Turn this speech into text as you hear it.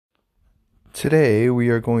Today we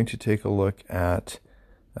are going to take a look at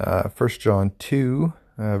 1 John 2,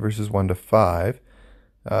 verses 1 to 5.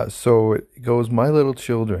 So it goes, "My little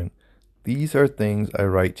children, these are things I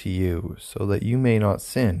write to you, so that you may not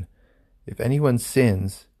sin. If anyone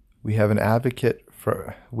sins, we have an advocate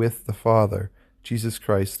with the Father, Jesus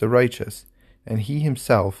Christ the righteous, and he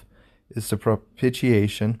himself is the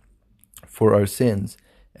propitiation for our sins,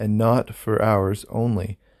 and not for ours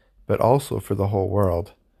only, but also for the whole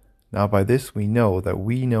world. Now by this we know that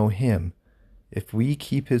we know him, if we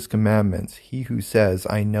keep his commandments. He who says,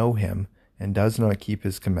 'I know him,' and does not keep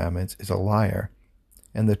his commandments is a liar,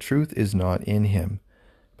 and the truth is not in him.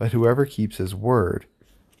 But whoever keeps his word,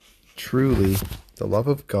 truly the love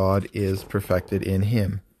of God is perfected in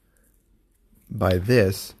him. By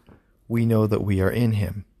this we know that we are in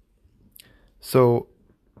him." So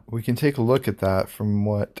we can take a look at that from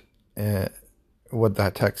what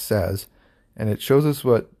that text says, and it shows us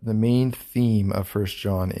what the main theme of 1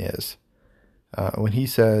 John is. When he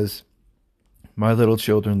says, "My little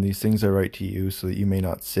children, these things I write to you so that you may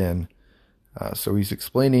not sin." So he's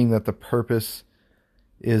explaining that the purpose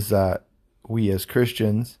is that we as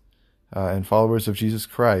Christians and followers of Jesus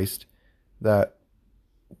Christ, that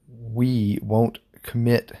we won't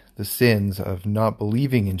commit the sins of not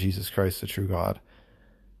believing in Jesus Christ, the true God.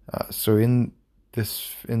 So in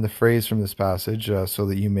the phrase from this passage, so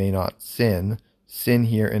that you may not sin, sin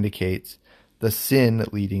here indicates the sin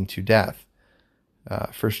leading to death.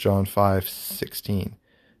 1 John 5:16.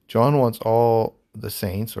 John wants all the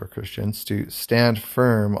saints or Christians to stand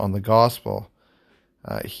firm on the gospel.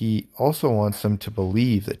 He also wants them to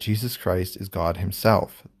believe that Jesus Christ is God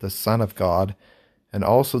himself, the Son of God, and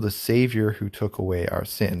also the Savior who took away our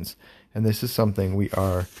sins. And this is something we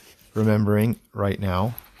are remembering right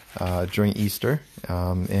now during Easter,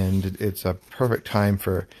 and it's a perfect time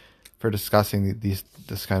for discussing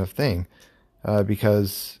this kind of thing,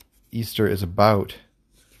 because Easter is about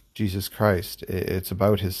Jesus Christ. It's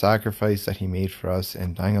about his sacrifice that he made for us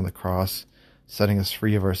and dying on the cross, setting us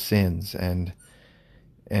free of our sins, and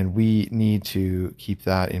we need to keep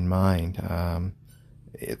that in mind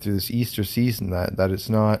through this Easter season. That it's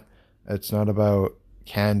not about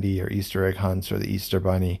candy or Easter egg hunts or the Easter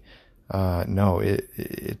bunny. No,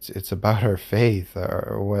 it's about our faith,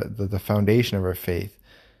 or what the foundation of our faith,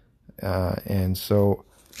 and so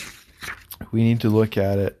we need to look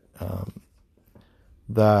at it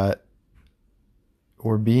that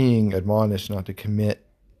we're being admonished not to commit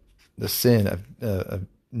the sin of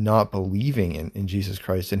not believing in Jesus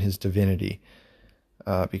Christ and his divinity,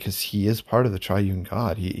 because he is part of the triune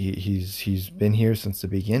God. He's been here since the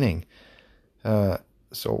beginning.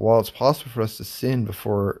 So while it's possible for us to sin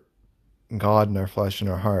before God in our flesh and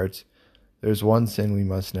our hearts, there's one sin we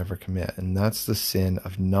must never commit, and that's the sin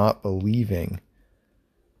of not believing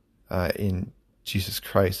in Jesus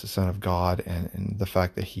Christ, the Son of God, and the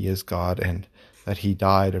fact that he is God, and that he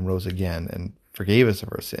died and rose again and forgave us of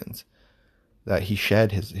our sins, that he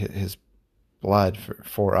shed his blood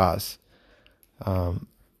for us.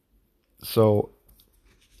 So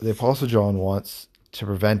the Apostle John wants to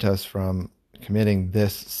prevent us from committing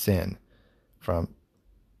this sin, from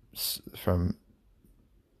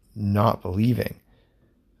not believing.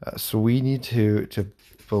 So we need to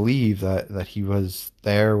believe that he was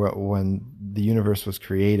there when the universe was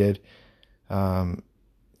created.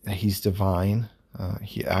 He's divine.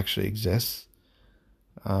 He actually exists.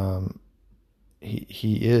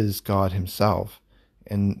 He is God himself,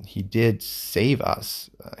 and he did save us.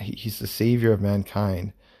 He's the savior of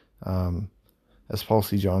mankind. As Paul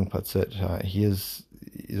C. Jong puts it, he is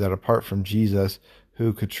that apart from Jesus,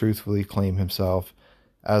 who could truthfully claim himself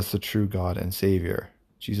as the true God and Savior.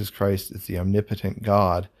 Jesus Christ is the omnipotent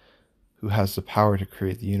God who has the power to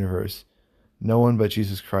create the universe. No one but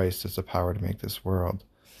Jesus Christ has the power to make this world.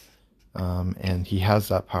 And he has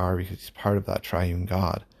that power because he's part of that triune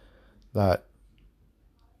God. That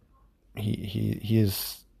he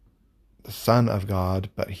is the Son of God,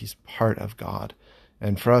 but he's part of God.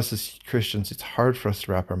 And for us as Christians, it's hard for us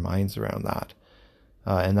to wrap our minds around that.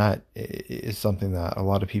 And that is something that a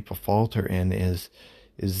lot of people falter in, is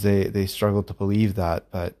they struggle to believe that,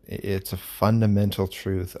 but it's a fundamental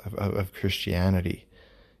truth of Christianity.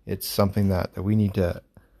 It's something that we need to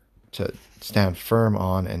stand firm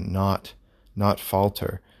on and not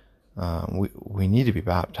falter. We need to be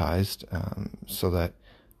baptized so that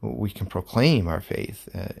we can proclaim our faith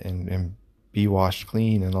and be washed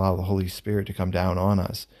clean and allow the Holy Spirit to come down on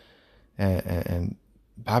us. And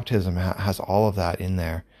baptism has all of that in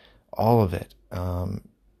there, all of it.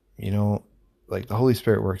 Like the Holy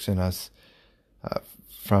Spirit works in us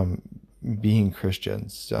from being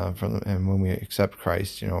Christians, and when we accept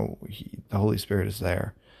Christ, the Holy Spirit is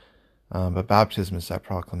there. But baptism is that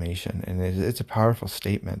proclamation, and it's a powerful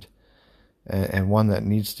statement, and one that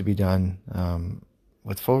needs to be done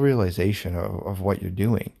with full realization of what you're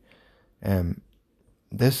doing. And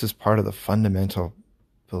this is part of the fundamental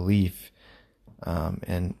belief,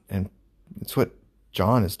 and it's what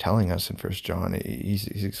John is telling us in First John. He's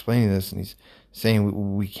explaining this, and he's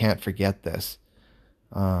saying we can't forget this.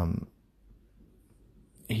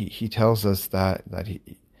 He tells us that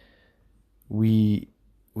we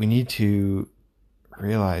need to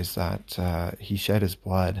realize that he shed his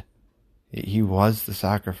blood. He was the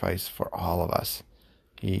sacrifice for all of us.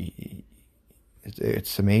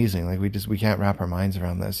 It's amazing. Like we can't wrap our minds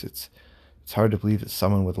around this. It's hard to believe that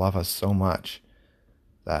someone would love us so much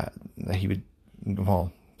that he would,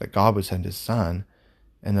 that God would send his son,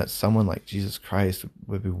 and that someone like Jesus Christ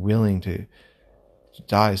would be willing to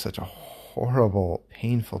die such a horrible,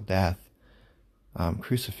 painful death.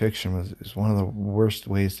 Crucifixion is one of the worst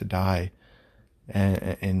ways to die,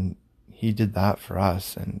 and he did that for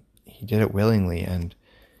us, and he did it willingly, and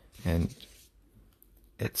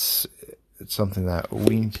it's something that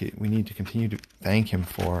we need to continue to thank him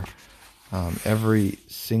for every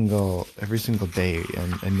single day,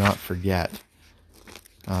 and not forget,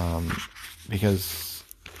 because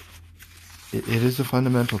it is a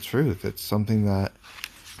fundamental truth. It's something that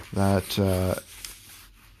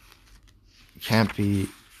can't be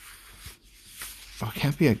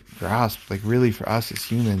grasped. Like, really, for us as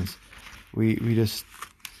humans, we can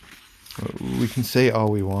say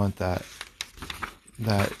all we want that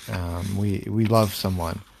we love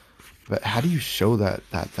someone, but how do you show that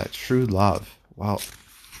true love? Well,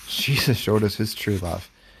 Jesus showed us his true love.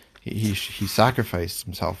 He sacrificed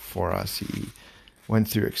himself for us. He went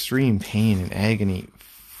through extreme pain and agony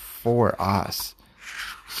for us,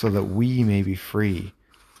 so that we may be free.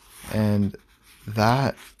 And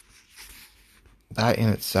that in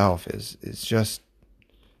itself is just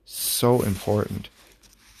so important.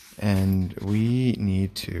 And we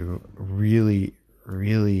need to really,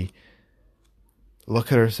 really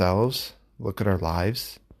look at ourselves, look at our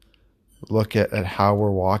lives, look at how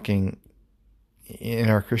we're walking in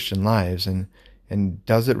our Christian lives, and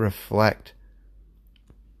does it reflect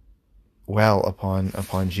well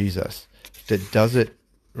upon Jesus? Does it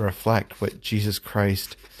reflect what Jesus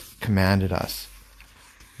Christ commanded us?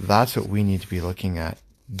 That's what we need to be looking at.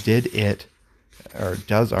 Did it, or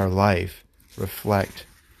does our life reflect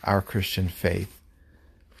our Christian faith?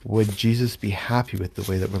 Would Jesus be happy with the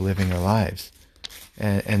way that we're living our lives?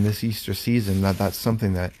 And this Easter season, that's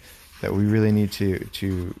something that we really need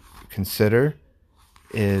to consider,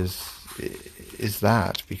 is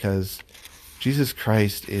that, because Jesus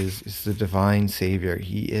Christ is the divine Savior.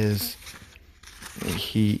 He is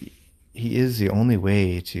the only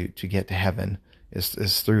way to get to heaven,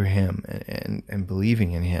 is through him and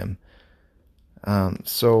believing in him.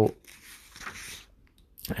 So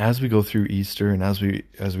as we go through Easter, and as we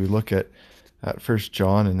look at First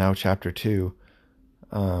John and now chapter 2,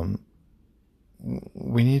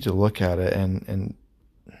 we need to look at it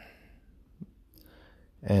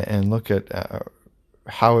and look at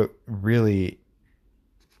how it really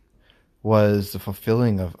was the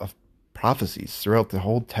fulfilling of prophecies throughout the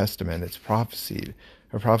whole Testament. It's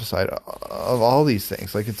prophesied of all these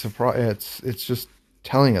things. Like, it's just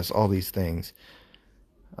telling us all these things.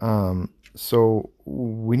 So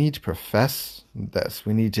we need to profess this.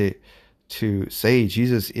 We need to say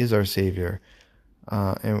Jesus is our Savior,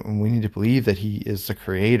 and we need to believe that he is the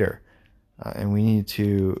Creator, and we need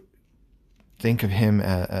to think of him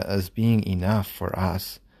as being enough for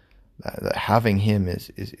us. That having him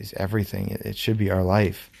is everything. It should be our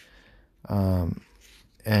life.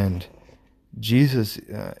 And Jesus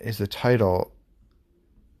is a title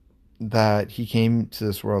that he came to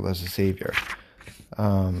this world as a Savior.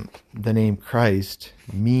 The name Christ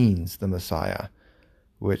means the Messiah,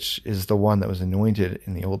 which is the one that was anointed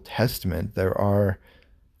in the Old Testament. There are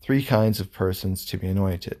 3 kinds of persons to be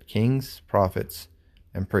anointed: kings, prophets,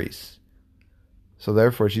 and priests. So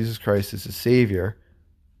therefore, Jesus Christ is the Savior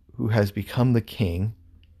who has become the king,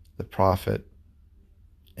 the prophet,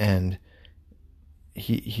 and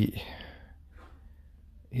he's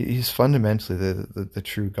fundamentally the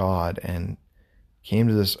true God, and came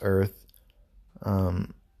to this earth.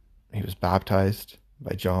 He was baptized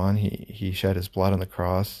by John. He shed his blood on the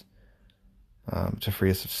cross to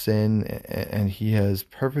free us of sin, and he has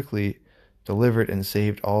perfectly delivered and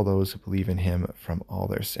saved all those who believe in him from all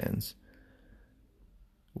their sins.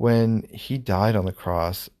 When he died on the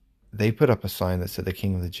cross, they put up a sign that said, "The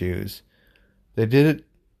King of the Jews." They did it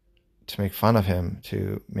to make fun of him,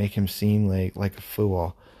 to make him seem like a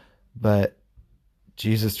fool. But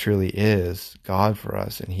Jesus truly is God for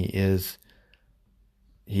us, and he is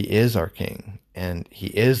our king, and he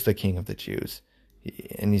is the king of the Jews,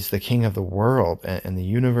 and he's the king of the world and the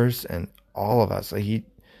universe and all of us. Like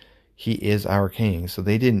he is our king. So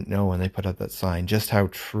they didn't know when they put up that sign just how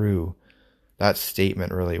true that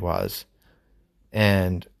statement really was,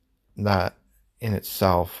 and that in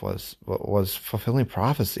itself was fulfilling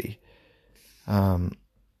prophecy.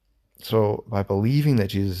 So by believing that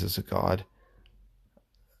Jesus is a God,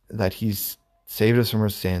 that he's saved us from our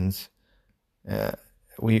sins,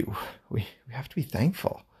 we have to be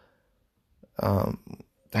thankful.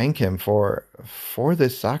 Thank him for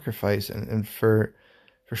this sacrifice, and for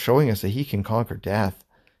showing us that he can conquer death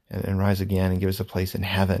and rise again and give us a place in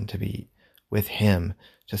heaven to be with him,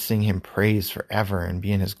 to sing him praise forever and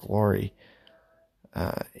be in his glory.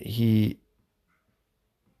 He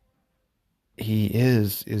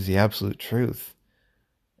is the absolute truth,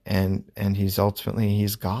 and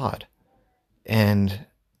he's God, and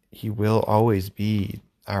he will always be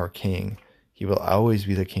our king. He will always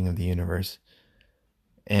be the king of the universe,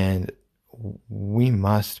 and we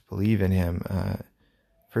must believe in him.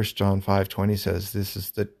 1 John 5:20 says, "This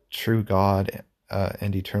is the true God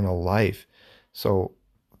and eternal life." So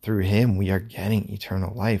through him we are getting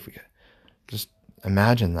eternal life. Just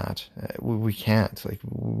imagine that. We can't.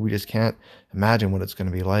 We just can't imagine what it's going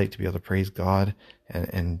to be like to be able to praise God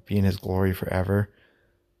and be in his glory forever.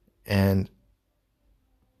 And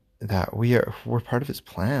that we're part of his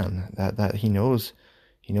plan, that he knows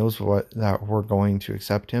that we're going to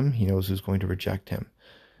accept him. He knows who's going to reject him.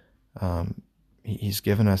 He's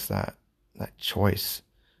given us that choice,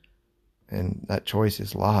 and that choice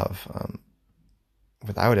is love.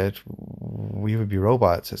 Without it, we would be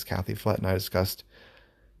robots, as Kathy Flett and I discussed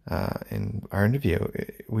in our interview.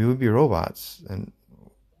 We would be robots, and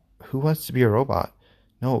who wants to be a robot?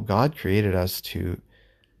 No, God created us to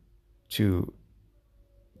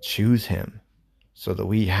choose him, so that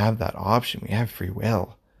we have that option. We have free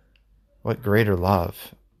will. What greater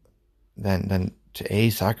love than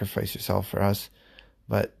to sacrifice yourself for us,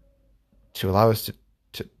 but to allow us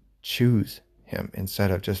to choose him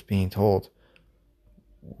instead of just being told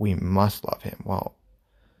we must love him. Well,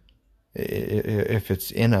 if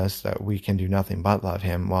it's in us that we can do nothing but love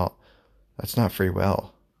him, well, that's not free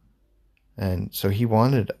will. And so he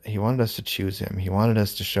wanted us to choose him. He wanted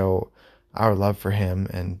us to show our love for him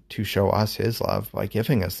and to show us his love by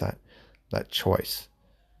giving us that choice.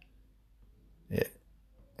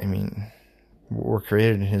 We're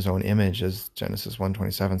created in his own image, as Genesis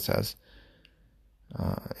 1:27 says,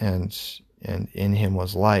 and in him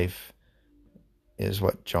was life, is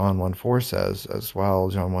what John 1:4 says as well.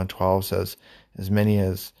 John 1:12 says, "As many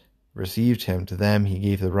as received him, to them he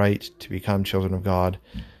gave the right to become children of God,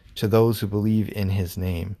 to those who believe in his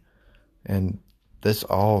name." And this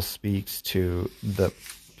all speaks to the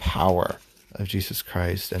power of Jesus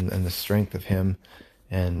Christ and the strength of him,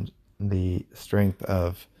 and the strength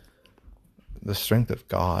of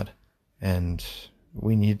God. And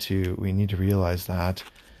we need to realize that,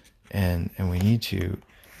 and we need to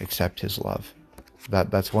accept his love.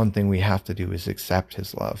 That's one thing we have to do, is accept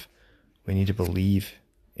his love. We need to believe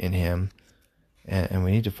in him, and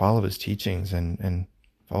we need to follow his teachings and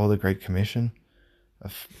follow the Great Commission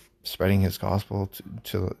of spreading his gospel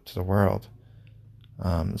to the world.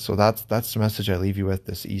 So that's the message I leave you with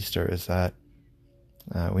this Easter, is that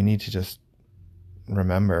we need to just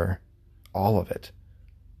remember all of it.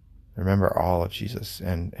 Remember all of Jesus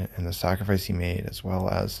and the sacrifice he made, as well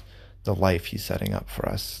as the life he's setting up for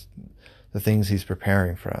us, the things he's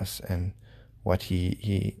preparing for us, and what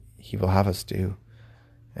he will have us do,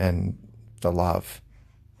 and the love.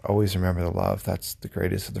 Always remember the love. That's the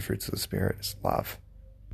greatest of the fruits of the Spirit, is love.